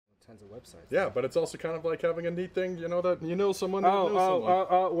tons of websites. Yeah, but it's also kind of like having a neat thing, you know, that you know someone that knows someone.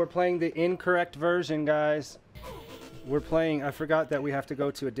 Oh, we're playing the incorrect version, guys. We're playing, I forgot that we have to go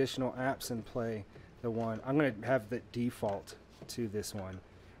to additional apps and play the one. I'm going to have the default to this one,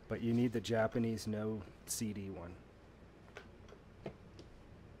 but you need the Japanese no CD one.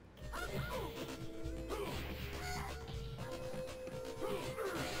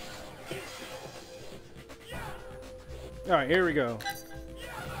 All right, here we go.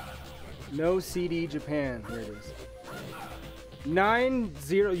 No CD Japan. Here it is.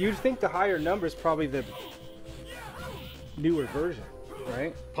 9-0. You'd think the higher number is probably the newer version,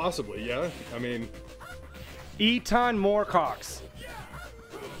 right? Possibly, yeah. I mean, Eton Moorcox.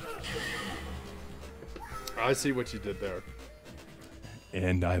 I see what you did there.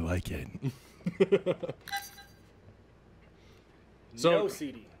 And I like it. So, no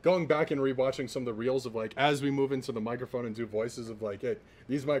CD. Going back and rewatching some of the reels of like, as we move into the microphone and do voices of like, hey,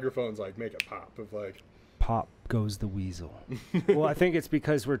 these microphones like make it pop of like. Pop goes the weasel. Well, I think it's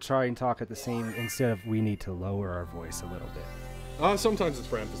because we're trying to talk at the same, instead of we need to lower our voice a little bit. Sometimes it's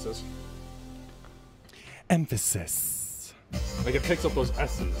for emphasis. Emphasis. Like it picks up those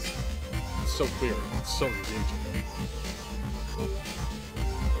S's. It's so clear. It's so engaging.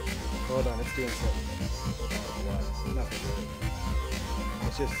 Hold on, it's doing something. Oh, what? Nothing really.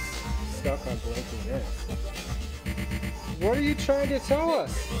 It's just stuck on blinking this. What are you trying to tell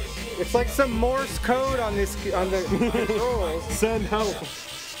us? It's like some Morse code on this on the controls. Send help.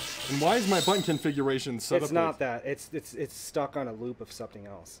 And why is my button configuration set up? It's not that. It's stuck on a loop of something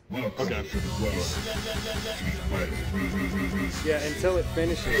else. Okay. Yeah, until it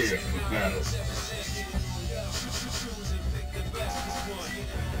finishes.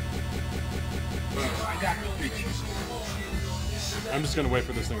 I'm just gonna wait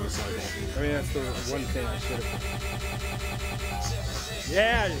for this thing to cycle. I mean, that's the one thing I should have.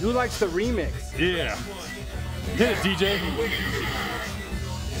 Yeah, who likes the remix? Yeah. Hit it, DJ.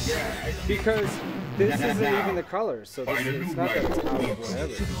 Because this isn't even the colors, so it's not that it's out of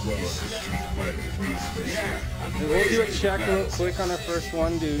whatever. And we'll do a check real quick on our first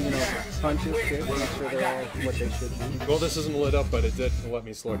one, do, you know, punches, kicks, make sure they're all what they should be. Well, this isn't lit up, but it did let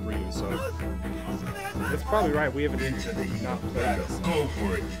me select reuse, so. It's probably right, we haven't not played this. Go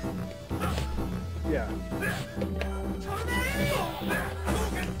for it. Yeah.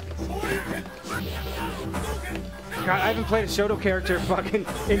 God, I haven't played a Shoto character fucking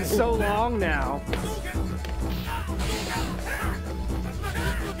in so long now.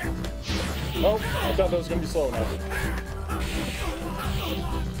 Oh, I thought that was gonna be slow enough.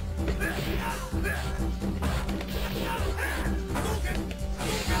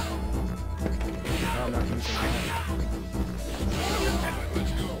 Oh, I'm not using that.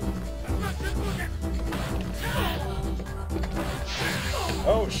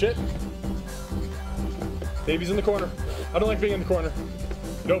 Oh shit! Baby's in the corner. I don't like being in the corner.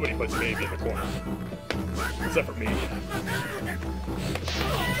 Nobody puts baby in the corner. Except for me.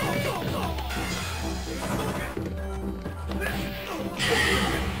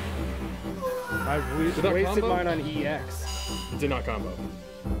 I wasted mine on EX. It did not combo.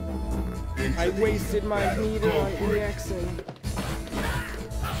 I wasted my meter on EX and...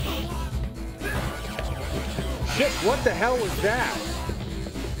 Shit, what the hell was that?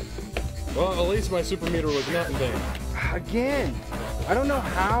 Well, at least my super meter was not in vain. Again, I don't know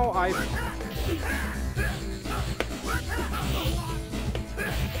how I...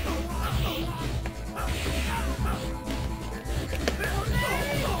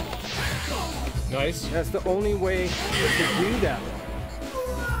 Nice. That's the only way to do that.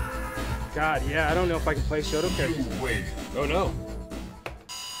 God, yeah, I don't know if I can play Shoto characters. Wait. Oh no.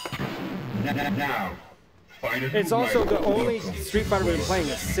 Now. It's also the only Street Fighter we've been playing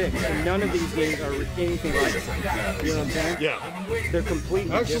is 6, and none of these games are anything like 6. You know what I'm saying? Yeah. They're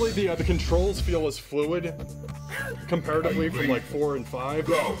completely Actually, different. the controls feel as fluid comparatively from like 4 and 5.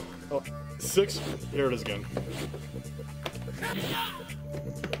 Oh, 6. Here it is again.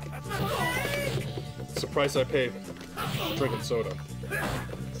 It's the price I paid drinking soda.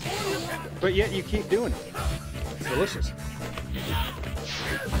 But yet you keep doing it. It's delicious.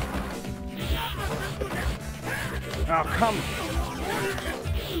 Oh, come.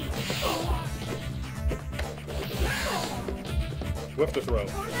 Whip the throw.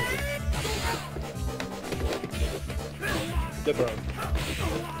 Get thrown.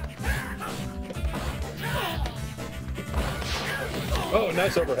 Oh,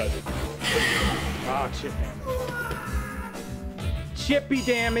 nice overhead. Ah, chip damage. Chippy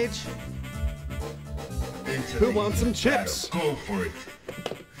damage. Who wants some chips? Go for it.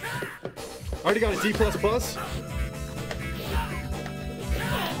 Already got a D++.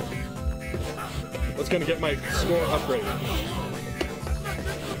 That's gonna get my score upgraded.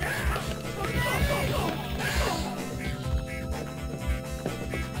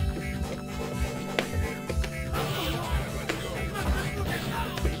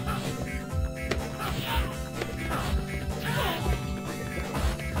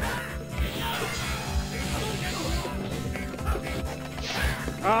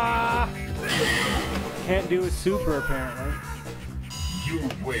 Ah! Can't do a super apparently. You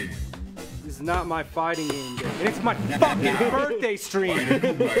win. This is not my fighting game day. And it's my fucking birthday stream! Welcome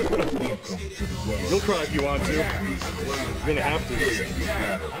to the You'll world. cry if you want to. You're gonna have to.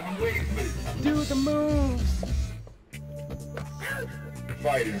 Do the moves!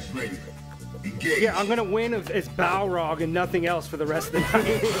 Fighters ready. Engage. Yeah, I'm gonna win as Balrog and nothing else for the rest of the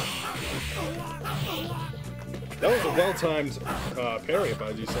night. That was a well-timed parry, if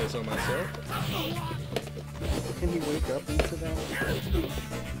I do say so myself. Can he wake up into that?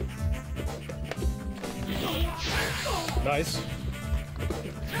 Nice.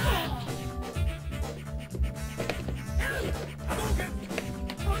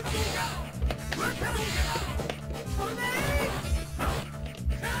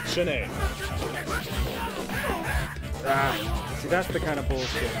 Shanae. Ah, see, that's the kind of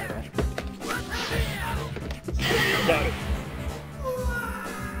bullshit I don't. Got it.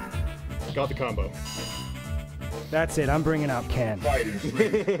 Got the combo. That's it, I'm bringing out Ken. Fighters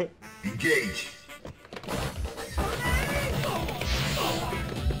ready. Engage.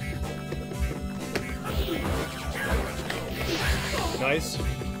 Nice.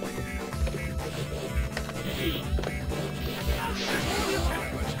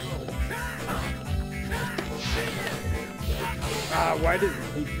 Ah, why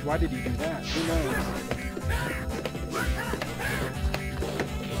did he do that? Who knows?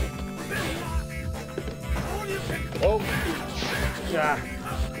 Oh, Ah,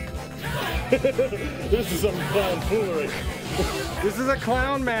 this is some clown foolery. this is a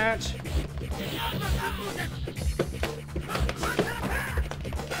clown match.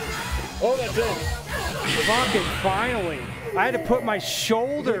 Oh, that's it. Fucking finally. I had to put my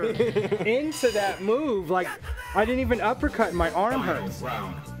shoulder into that move. Like, I didn't even uppercut and my arm Final hurts.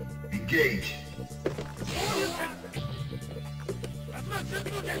 round. Engage.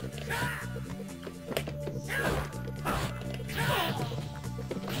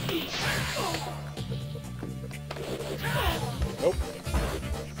 Nope.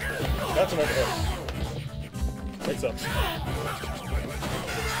 That's an overhead. Mix-ups.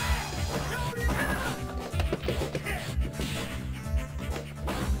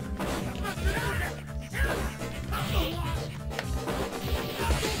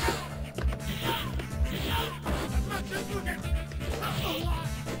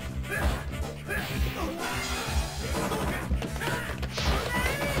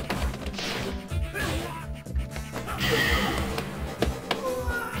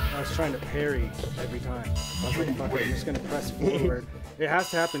 I was trying to parry every time. I was like, fuck it, I'm just gonna press forward. It has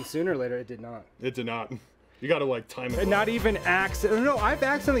to happen sooner or later. It did not. It did not. You gotta like time it. And not even accident. No, I've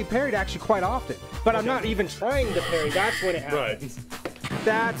accidentally parried actually quite often. But I'm not even trying to parry. That's when it happens. Right.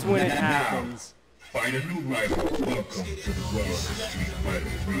 That's when it happens. Find a new rival. Welcome to the world of Street Fighter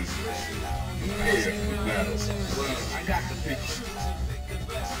 3. Prepare for battle. I got the picture.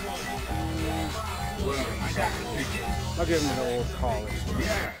 I got the picture. I'll give him an old college.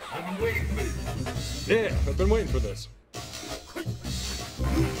 Yeah, I've been waiting for this. Yeah, I've been waiting for this.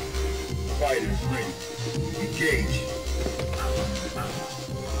 Fighters ready. Engage.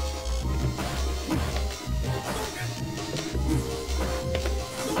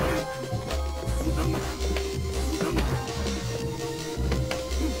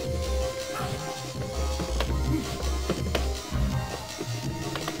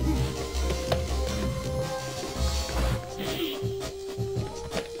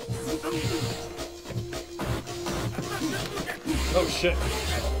 Oh shit.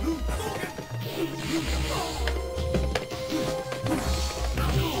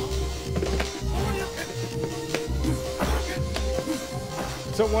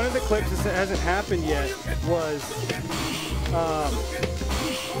 So one of the clips that hasn't happened yet was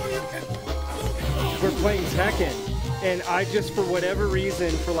we're playing Tekken, and I just, for whatever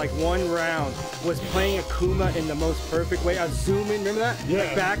reason, for like one round, was playing Akuma in the most perfect way. I was zooming, remember that? Yeah.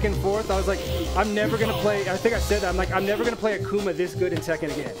 Like back and forth. I was like, I'm never gonna play. I think I said that. I'm like, I'm never gonna play Akuma this good in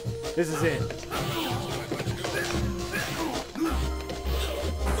Tekken again. This is it.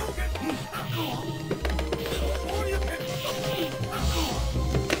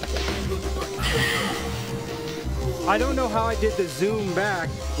 I don't know how I did the zoom back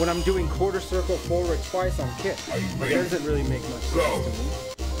when I'm doing quarter circle forward twice on kick. Are you It ready? doesn't really make much sense to me.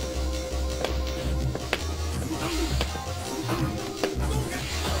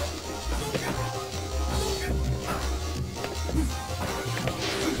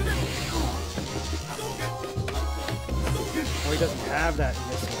 have that in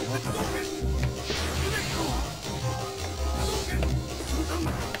this one.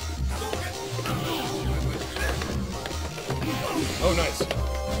 Oh, nice.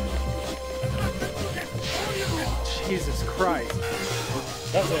 Jesus Christ.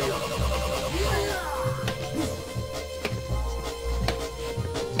 That's it.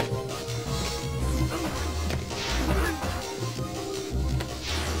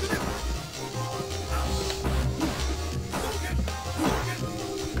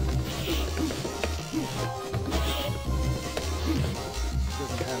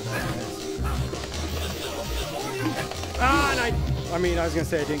 Ah, and I mean, I was gonna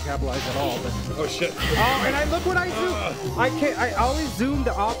say I didn't capitalize at all, but Oh, shit. oh, and I look what I do. I always zoom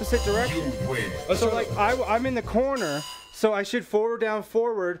the opposite direction. So like I'm in the corner, so I should forward down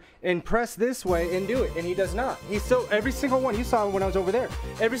forward and press this way and do it, and he does not. He's so every single one you saw when I was over there.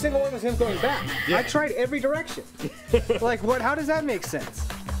 Every single one was him going back. Yeah. I tried every direction. Like what? How does that make sense?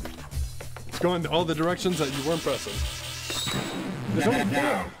 It's going all the directions that you weren't pressing. There's only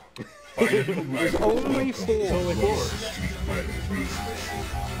four. There's only four. It's only four.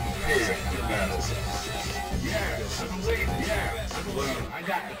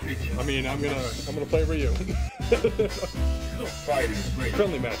 I mean, I'm gonna play for you.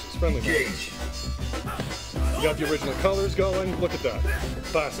 Friendly matches, friendly matches. You got the original colors going. Look at that.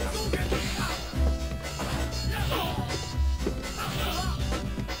 Classic.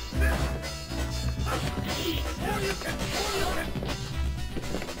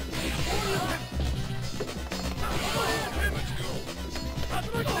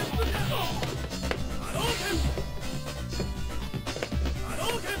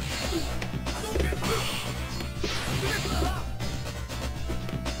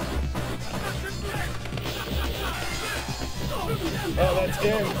 Oh, that's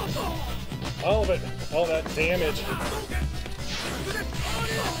in. All of it. All that damage.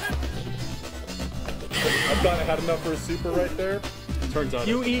 I thought I had enough for a super right there. Turns out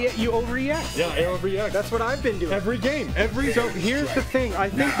You overreact. yeah, I overreact. That's what I've been doing. every game. So here's the thing. I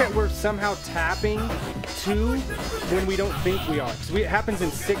think that we're somehow tapping 2 when we don't think we are. Because it happens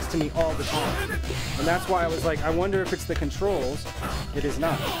in 6 to me all the time. And that's why I was like, I wonder if it's the controls. It is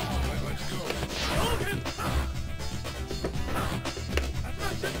not.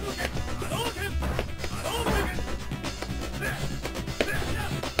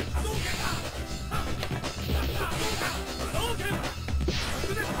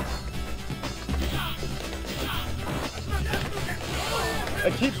 I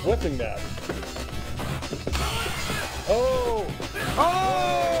keep whipping that. Oh!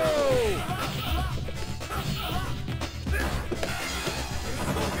 Oh!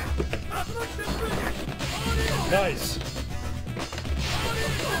 Nice.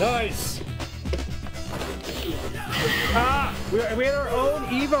 Nice. Ah! We had our own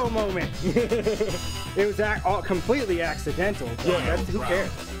Evo moment. It was all completely accidental. Yeah. Who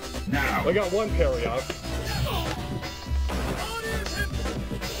cares? Now, I got one parry off.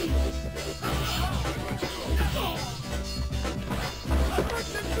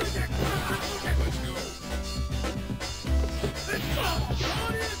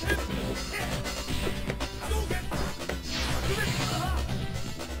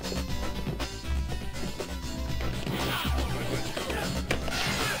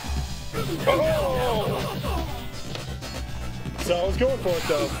 Oh! So I was going for it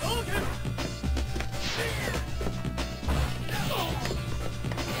though.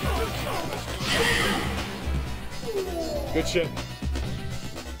 Good shit.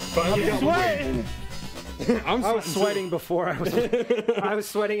 Finally got Sweating. I'm I was sweating before I was. I was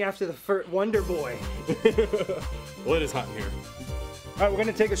sweating after the first Wonder Boy. Well, it is hot in here. All right, we're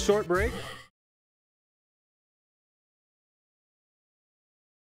gonna take a short break.